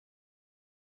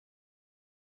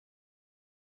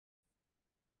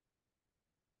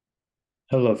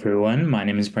Hello, everyone. My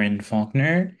name is Brandon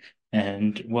Faulkner,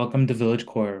 and welcome to Village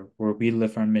Core, where we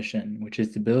live our mission, which is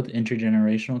to build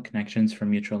intergenerational connections for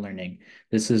mutual learning.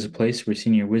 This is a place where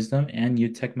senior wisdom and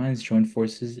youth tech minds join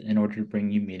forces in order to bring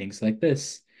you meetings like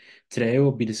this. Today,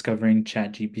 we'll be discovering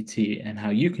ChatGPT and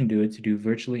how you can do it to do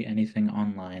virtually anything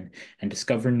online and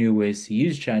discover new ways to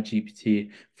use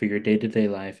ChatGPT for your day-to-day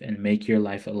life and make your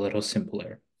life a little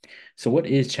simpler. So what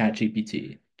is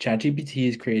ChatGPT? ChatGPT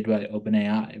is created by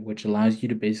OpenAI, which allows you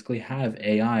to basically have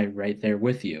AI right there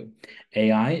with you.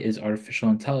 AI is artificial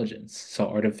intelligence. So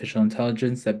artificial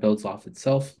intelligence that builds off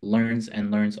itself, learns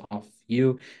and learns off of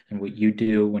you and what you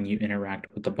do when you interact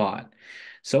with the bot.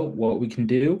 So what we can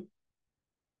do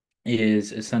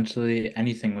is essentially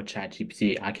anything with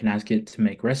ChatGPT. I can ask it to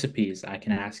make recipes. I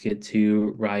can ask it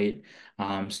to write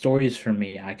stories for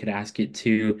me. I could ask it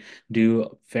to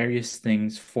do various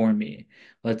things for me.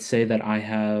 Let's say that I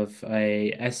have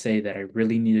a essay that I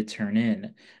really need to turn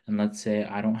in, and let's say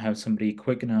I don't have somebody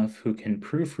quick enough who can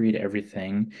proofread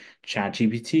everything.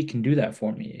 ChatGPT can do that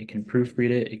for me. It can proofread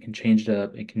it. It can change it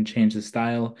up. It can change the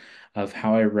style of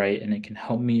how I write, and it can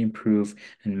help me improve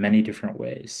in many different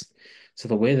ways. So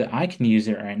the way that I can use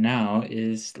it right now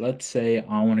is, let's say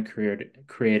I want to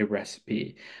create a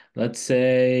recipe. Let's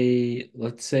say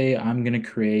I'm gonna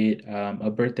create a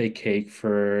birthday cake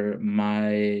for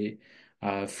my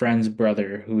friend's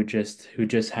brother who just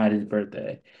had his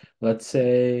birthday. Let's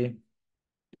say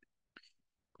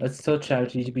let's tell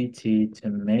ChatGPT to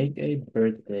make a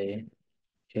birthday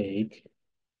cake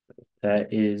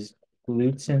that is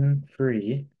gluten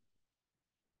free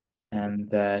and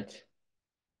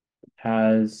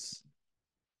has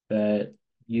that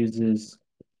uses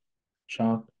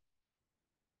choc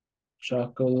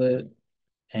chocolate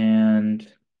and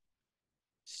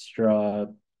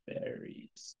strawberries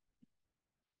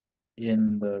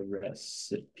in the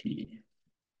recipe.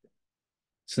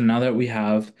 So now that we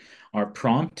have our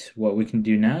prompt, what we can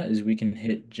do now is we can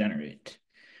hit generate.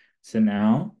 So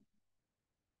now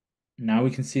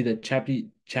we can see that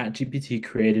ChatGPT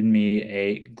created me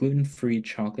a gluten-free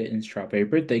chocolate and strawberry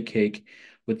birthday cake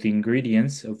with the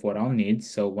ingredients of what I'll need.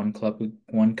 So one cup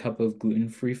of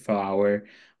gluten-free flour,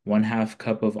 1/2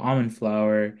 cup of almond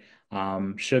flour,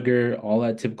 sugar, all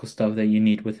that typical stuff that you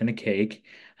need within a cake.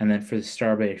 And then for the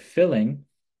strawberry filling,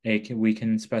 we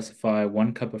can specify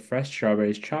 1 cup of fresh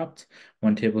strawberries chopped,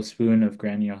 1 tablespoon of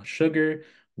granular sugar,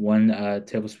 one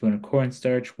tablespoon of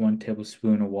cornstarch, 1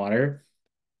 tablespoon of water.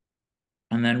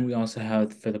 And then we also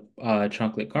have for the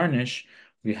chocolate garnish,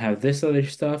 we have this other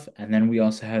stuff, and then we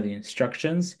also have the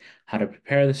instructions, how to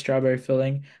prepare the strawberry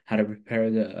filling, how to prepare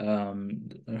the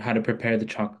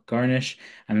chocolate garnish,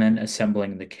 and then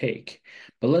assembling the cake.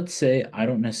 But let's say I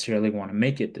don't necessarily want to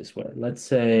make it this way. Let's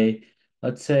say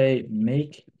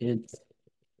make it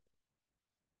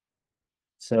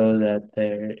so that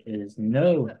there is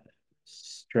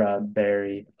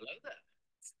strawberry,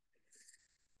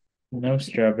 no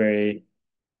strawberry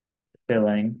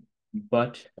filling,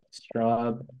 but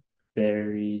strawberries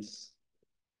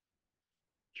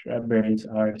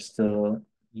are still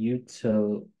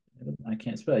util I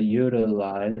can't spell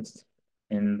utilized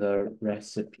in the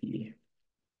recipe.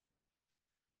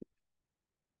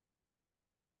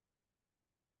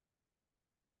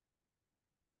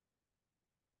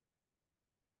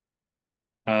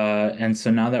 And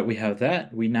so now that we have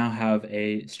that, we now have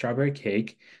a strawberry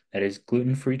cake that is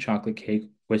gluten-free chocolate cake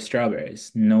with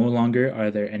strawberries. No longer are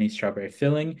there any strawberry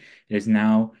filling. It is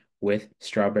now with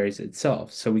strawberries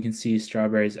itself. So we can see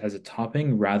strawberries as a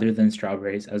topping rather than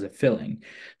strawberries as a filling.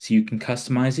 So you can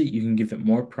customize it, you can give it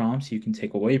more prompts, you can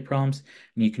take away prompts,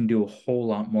 and you can do a whole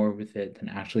lot more with it than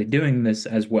actually doing this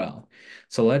as well.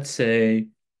 So let's say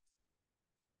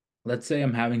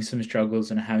I'm having some struggles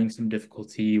and having some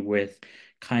difficulty with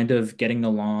kind of getting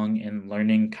along and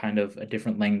learning kind of a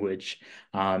different language,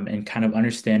 and kind of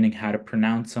understanding how to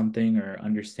pronounce something or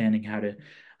understanding how to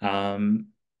um,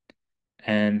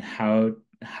 and how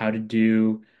to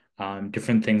do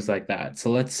different things like that.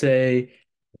 So let's say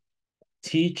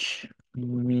teach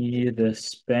me the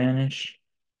Spanish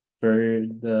for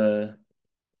the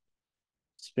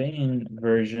Spain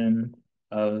version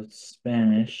of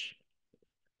Spanish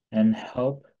and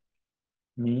help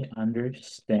me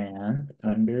understand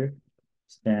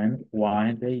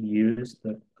why they use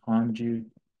the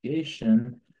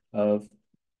conjugation of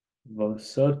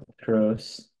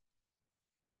vosotros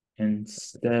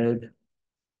instead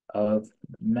of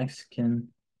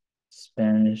Mexican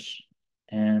Spanish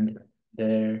and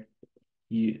their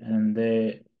and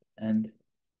they and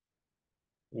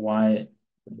why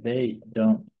they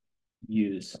don't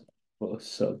use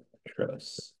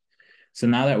vosotros. So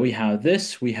now that we have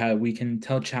this, we can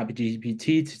tell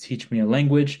ChatGPT to teach me a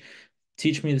language,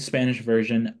 teach me the Spanish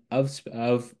version of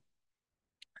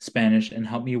Spanish, and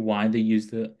help me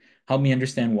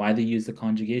understand why they use the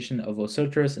conjugation of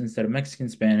vosotros instead of Mexican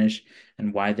Spanish,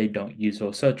 and why they don't use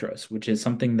vosotros, which is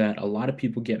something that a lot of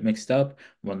people get mixed up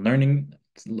when learning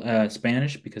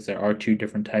Spanish, because there are two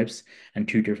different types and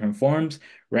two different forms.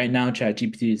 Right now,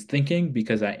 ChatGPT is thinking,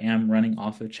 because I am running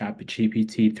off of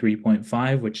ChatGPT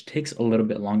 3.5, which takes a little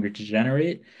bit longer to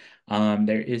generate.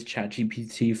 There is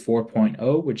ChatGPT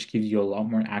 4.0, which gives you a lot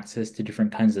more access to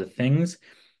different kinds of things.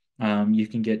 You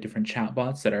can get different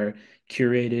chatbots that are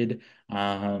curated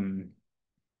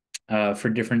for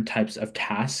different types of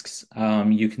tasks.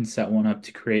 You can set one up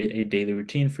to create a daily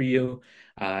routine for you.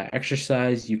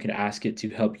 Exercise, you could ask it to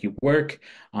help you work,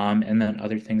 and then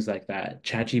other things like that.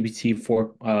 ChatGPT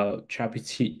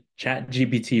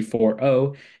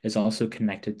 4.0 is also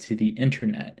connected to the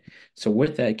internet. So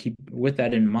with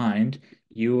that in mind,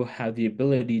 you have the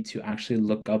ability to actually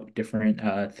look up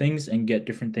different things and get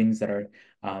different things that are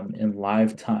in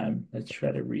live time. Let's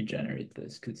try to regenerate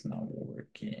this because it's not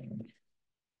working.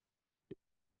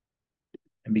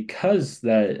 And because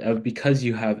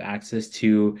you have access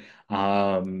to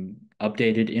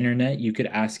updated internet, you could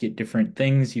ask it different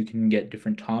things. You can get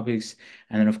different topics,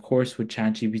 and then of course with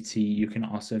ChatGPT, you can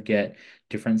also get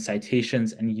different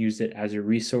citations and use it as a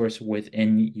resource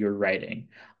within your writing.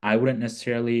 I wouldn't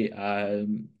necessarily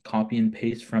copy and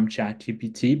paste from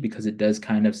ChatGPT because it does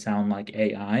kind of sound like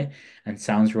AI and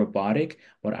sounds robotic.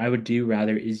 What I would do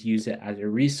rather is use it as a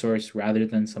resource rather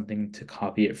than something to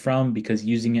copy it from, because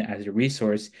using it as a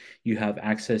resource, you have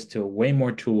access to way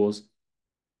more tools.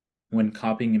 When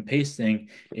copying and pasting,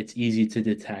 it's easy to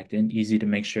detect and easy to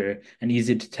make sure and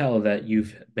easy to tell that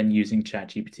you've been using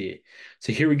ChatGPT.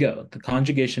 So here we go, the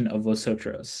conjugation of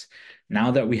vosotros.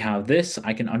 Now that we have this,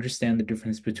 I can understand the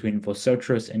difference between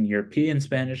vosotros in European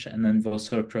Spanish and then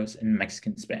vosotros in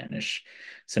Mexican Spanish.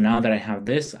 So now that I have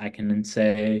this, I can then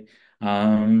say,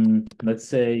 let's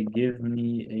say, give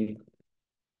me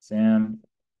examples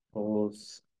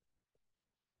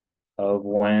of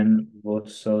when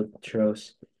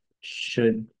vosotros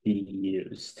should be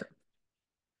used.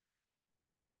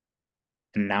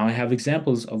 And now I have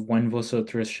examples of when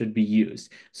vosotros should be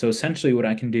used. So essentially what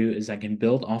I can do is I can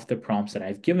build off the prompts that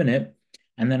I've given it.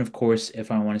 And then of course, if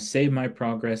I want to save my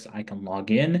progress, I can log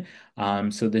in.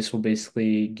 So this will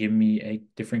basically give me a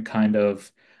different kind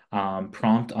of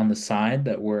prompt on the side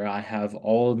that where I have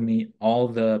all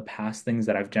the past things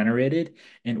that I've generated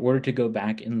in order to go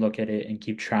back and look at it and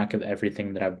keep track of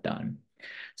everything that I've done.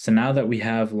 So now that we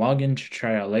have login to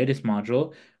try our latest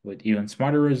module with even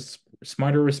smarter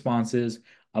responses,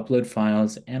 upload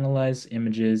files, analyze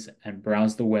images, and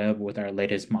browse the web with our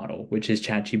latest model, which is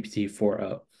ChatGPT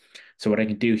 4.0. So what I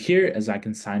can do here is I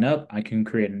can sign up, I can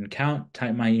create an account,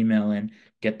 type my email in,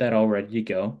 get that all ready to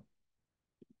go.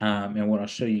 And what I'll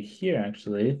show you here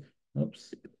actually,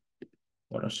 oops,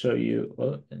 what I'll show you,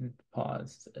 oh, and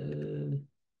pause.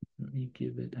 Let me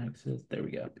give it access. There we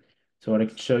go. So what I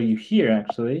can show you here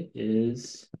actually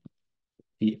is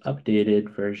the updated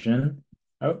version.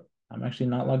 Oh, I'm actually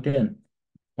not logged in.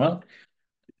 Well,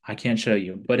 I can't show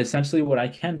you, but essentially what I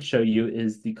can show you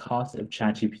is the cost of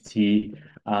ChatGPT,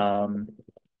 cost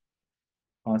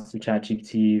of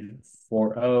ChatGPT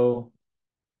 4.0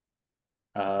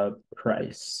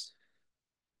 price.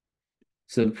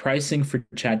 So the pricing for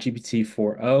ChatGPT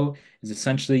 4.0 is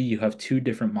essentially you have two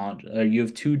different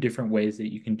ways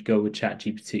that you can go with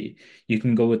ChatGPT. You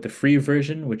can go with the free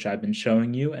version, which I've been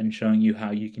showing you and showing you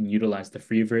how you can utilize the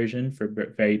free version for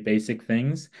very basic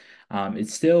things.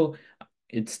 It's still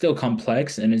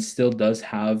complex and it still does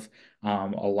have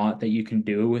a lot that you can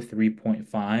do with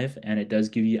 3.5, and it does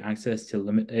give you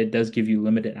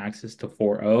limited access to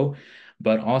 4.0,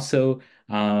 but also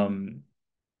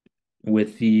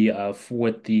with the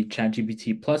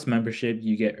ChatGPT Plus membership,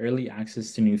 you get early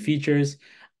access to new features,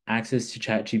 access to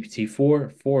ChatGPT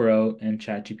 4, 4.0, and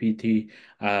ChatGPT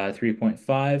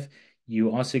 3.5.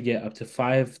 You also get up to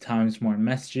 5 times more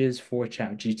messages for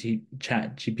ChatGPT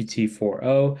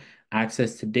 4.0,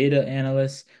 access to data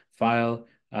analysts, file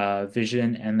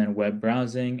vision, and then web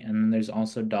browsing. And then there's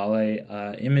also DALL-E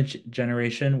image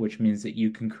generation, which means that you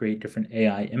can create different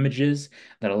AI images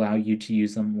that allow you to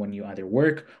use them when you either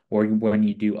work or when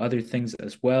you do other things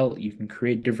as well. You can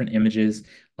create different images,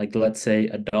 like let's say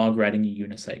a dog riding a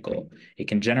unicycle. It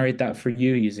can generate that for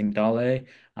you using DALL-E,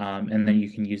 and then you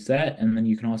can use that. And then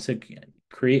you can also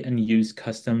create and use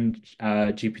custom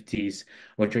GPTs,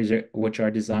 which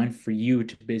are designed for you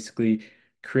to basically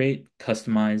create,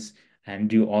 customize, and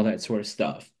do all that sort of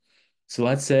stuff. So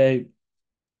let's say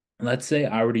let's say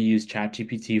I were to use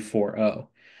ChatGPT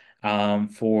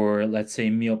 4.0 for, let's say,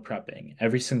 meal prepping.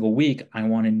 Every single week, I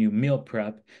want a new meal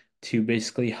prep to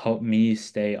basically help me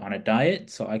stay on a diet.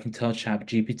 So I can tell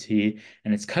ChatGPT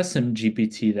and its custom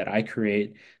GPT that I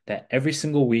create that every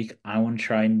single week I want to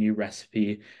try a new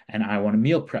recipe and I want to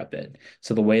meal prep it.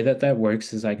 So the way that that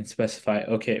works is I can specify,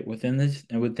 okay, within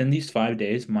these 5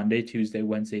 days, Monday, Tuesday,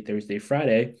 Wednesday, Thursday,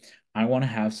 Friday, I want to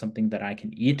have something that I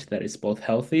can eat that is both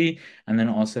healthy and then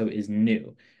also is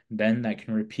new. Then that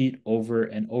can repeat over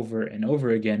and over and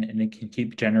over again, and it can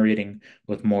keep generating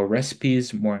with more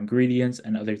recipes, more ingredients,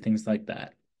 and other things like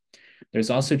that. There's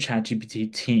also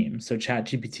ChatGPT Team. So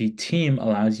ChatGPT Team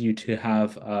allows you to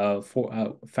have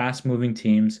fast-moving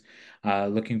teams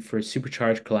looking for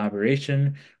supercharged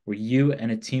collaboration, where you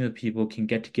and a team of people can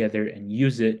get together and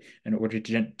use it in order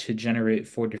to generate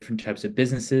four different types of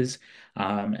businesses,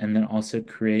 and then also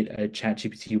create a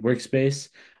ChatGPT workspace.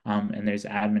 And there's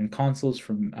admin consoles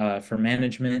for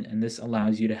management, and this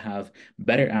allows you to have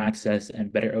better access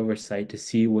and better oversight to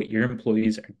see what your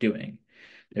employees are doing.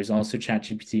 There's also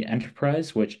ChatGPT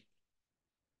Enterprise, which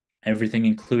everything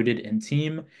included in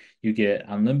Team. You get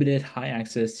unlimited high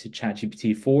access to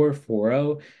ChatGPT 4,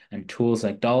 4.0, and tools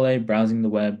like DALL-E, browsing the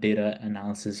web, data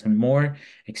analysis, and more.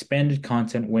 Expanded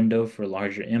content window for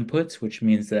larger inputs, which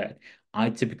means that I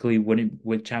typically wouldn't,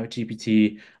 with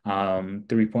ChatGPT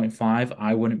 3.5,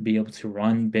 I wouldn't be able to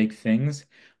run big things.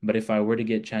 But if I were to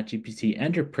get ChatGPT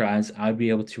Enterprise, I'd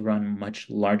be able to run much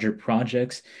larger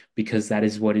projects because that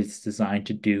is what it's designed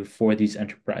to do for these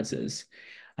enterprises.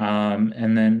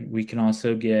 And then we can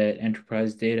also get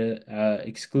enterprise data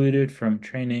excluded from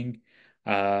training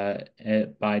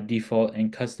by default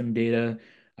and custom data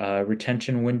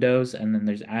retention windows. And then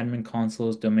there's admin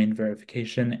consoles, domain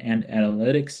verification, and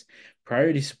analytics,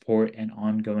 priority support, and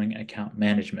ongoing account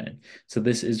management. So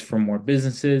this is for more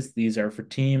businesses. These are for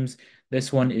teams.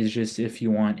 This one is just if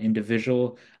you want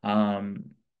individual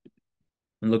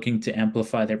looking to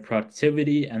amplify their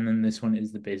productivity. And then this one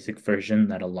is the basic version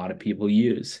that a lot of people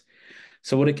use.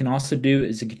 So what it can also do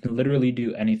is it can literally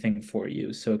do anything for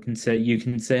you. So it can say, you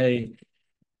can say,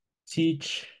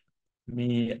 teach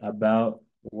me about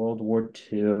World War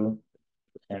II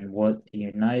and what the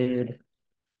United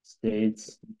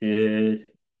States did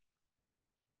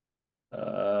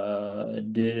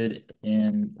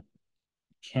in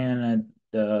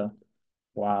Canada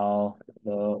while the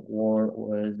war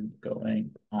was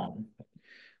going on.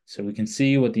 So we can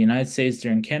see what the United States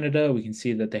during Canada, we can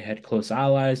see that they had close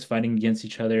allies fighting against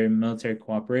each other, military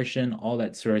cooperation, all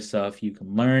that sort of stuff. You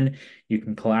can learn, you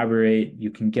can collaborate,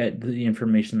 you can get the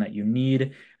information that you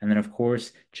need. And then, of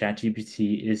course,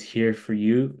 ChatGPT is here for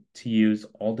you to use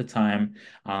all the time.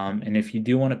 And if you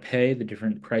do want to pay, the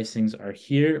different pricings are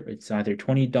here. It's either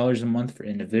 $20 a month for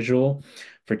individual.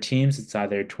 For teams, it's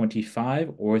either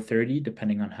 25 or 30,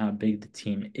 depending on how big the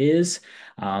team is.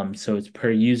 So it's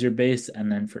per user base.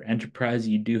 And then for enterprise,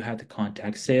 you do have to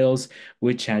contact sales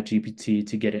with ChatGPT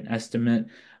to get an estimate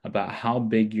about how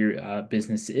big your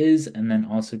business is, and then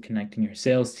also connecting your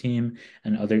sales team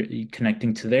and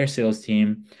connecting to their sales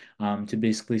team to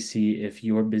basically see if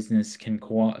your business can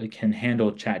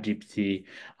handle ChatGPT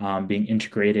being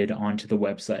integrated onto the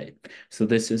website. So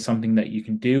this is something that you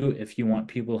can do if you want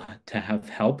people to have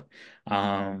help.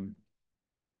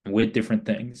 With different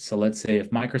things. So let's say if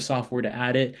Microsoft were to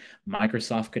add it,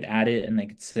 Microsoft could add it and they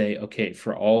could say, okay,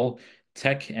 for all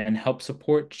tech and help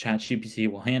support, ChatGPT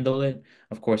will handle it.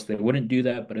 Of course, they wouldn't do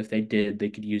that, but if they did, they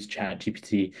could use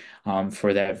ChatGPT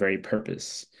for that very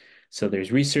purpose. So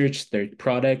there's research, there's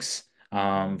products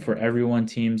for everyone,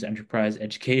 teams, enterprise,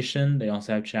 education. They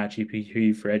also have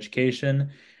ChatGPT for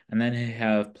education. And then they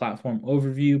have platform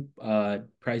overview,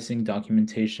 pricing,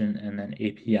 documentation, and then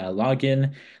API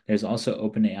login. There's also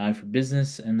OpenAI for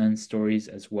business, and then stories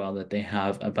as well that they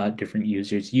have about different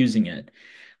users using it.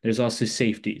 There's also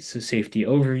safety. So safety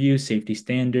overview, safety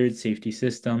standards, safety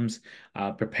systems,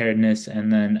 preparedness,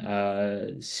 and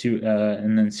then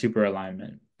super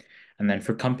alignment. And then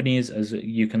for companies, as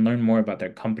you can learn more about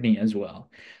their company as well.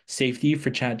 Safety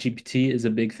for ChatGPT is a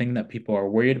big thing that people are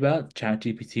worried about.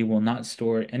 ChatGPT will not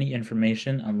store any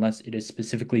information unless it is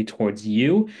specifically towards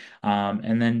you.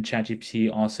 And then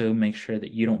ChatGPT also makes sure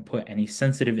that you don't put any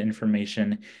sensitive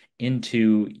information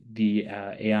into the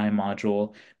AI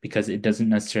module because it doesn't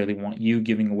necessarily want you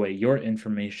giving away your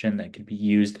information that could be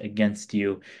used against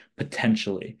you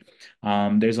potentially.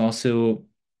 There's also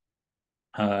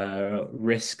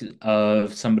risk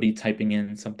of somebody typing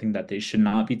in something that they should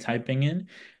not be typing in.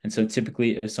 And so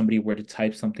typically, if somebody were to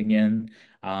type something in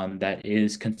that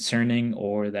is concerning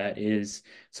or that is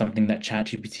something that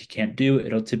ChatGPT can't do,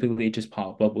 it'll typically just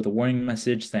pop up with a warning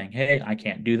message saying, "Hey, I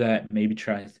can't do that. Maybe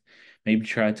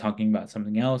try talking about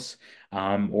something else,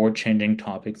 or changing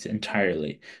topics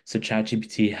entirely." So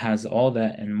ChatGPT has all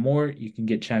that and more. You can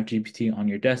get ChatGPT on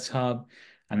your desktop.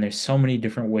 And there's so many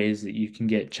different ways that you can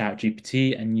get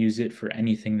ChatGPT and use it for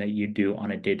anything that you do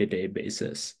on a day-to-day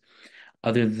basis.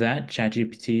 Other than that,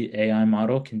 ChatGPT AI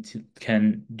model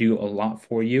can do a lot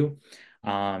for you.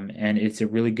 And it's a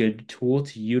really good tool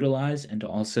to utilize and to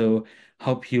also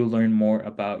help you learn more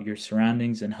about your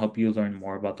surroundings and help you learn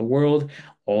more about the world,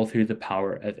 all through the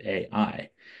power of AI.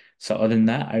 So other than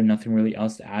that, I have nothing really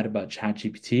else to add about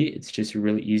ChatGPT. It's just a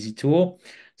really easy tool.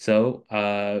 So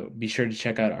be sure to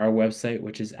check out our website,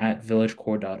 which is at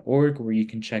villagecore.org, where you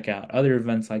can check out other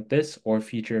events like this or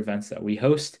future events that we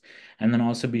host. And then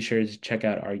also be sure to check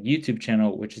out our YouTube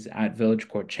channel, which is at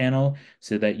VillageCore Channel,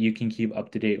 so that you can keep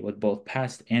up to date with both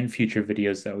past and future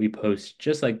videos that we post,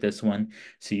 just like this one,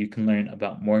 so you can learn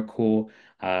about more cool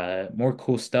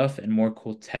stuff and more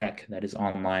cool tech that is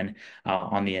online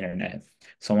on the internet.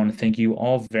 So I want to thank you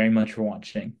all very much for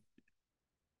watching.